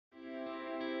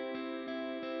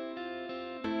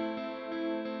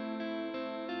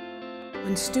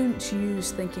When students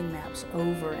use thinking maps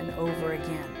over and over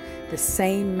again, the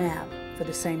same map for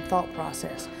the same thought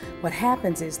process, what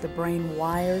happens is the brain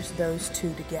wires those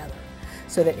two together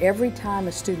so that every time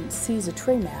a student sees a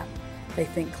tree map, they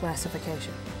think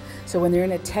classification. So when they're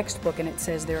in a textbook and it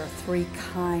says there are 3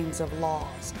 kinds of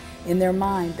laws, in their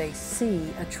mind they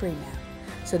see a tree map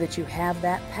so that you have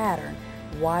that pattern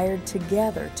wired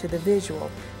together to the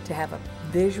visual to have a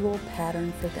visual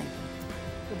pattern for thinking.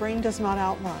 The brain does not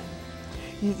outline.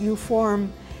 You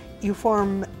form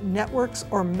networks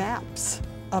or maps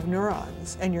of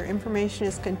neurons, and your information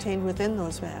is contained within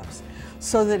those maps,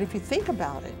 so that if you think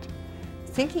about it,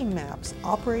 thinking maps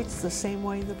operates the same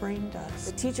way the brain does.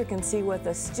 The teacher can see what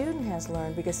the student has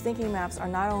learned, because thinking maps are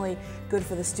not only good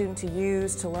for the student to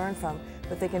use, to learn from,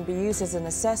 but they can be used as an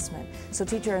assessment. So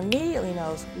teacher immediately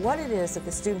knows what it is that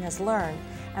the student has learned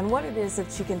and what it is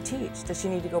that she can teach. Does she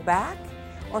need to go back,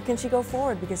 or can she go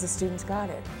forward because the student's got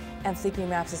it? And thinking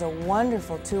maps is a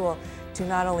wonderful tool to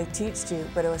not only teach to,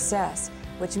 but to assess,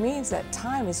 which means that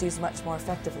time is used much more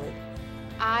effectively.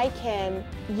 I can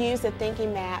use a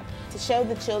thinking map to show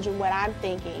the children what I'm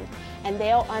thinking, and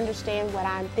they'll understand what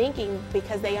I'm thinking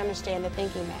because they understand the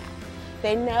thinking map.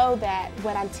 They know that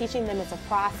what I'm teaching them is a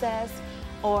process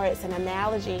or it's an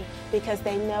analogy because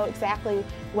they know exactly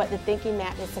what the thinking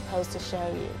map is supposed to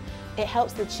show you. It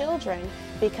helps the children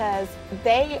because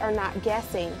they are not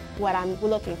guessing what I'm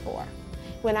looking for.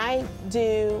 When I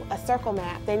do a circle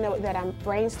map, they know that I'm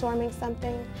brainstorming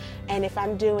something, and if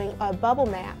I'm doing a bubble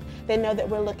map, they know that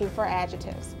we're looking for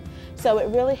adjectives. So it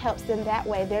really helps them that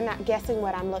way. They're not guessing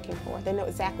what I'm looking for. They know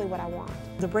exactly what I want.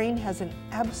 The brain has an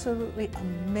absolutely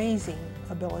amazing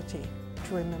ability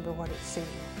to remember what it's seeing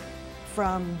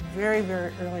from very,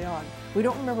 very early on. We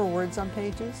don't remember words on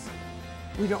pages.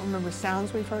 We don't remember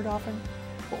sounds we've heard often,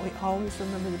 but we always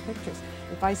remember the pictures.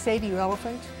 If I say to you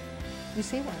elephant, you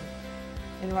see one.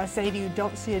 And if I say to you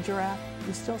don't see a giraffe,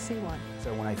 you still see one.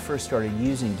 So when I first started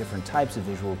using different types of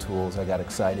visual tools, I got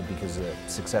excited because of the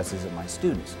successes of my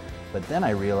students. But then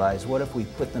I realized, what if we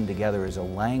put them together as a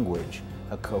language,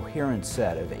 a coherent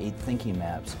set of 8 thinking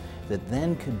maps that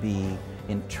then could be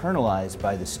internalized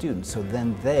by the students, so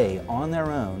then they, on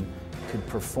their own, could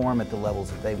perform at the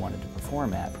levels that they wanted to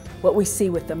perform at. What we see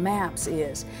with the maps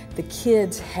is the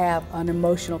kids have an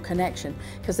emotional connection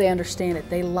because they understand it.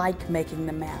 They like making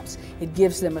the maps. It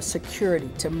gives them a security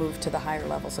to move to the higher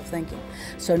levels of thinking.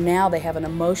 So now they have an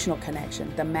emotional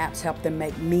connection. The maps help them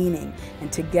make meaning,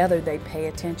 and together they pay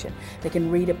attention. They can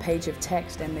read a page of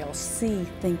text and they'll see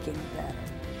thinking better.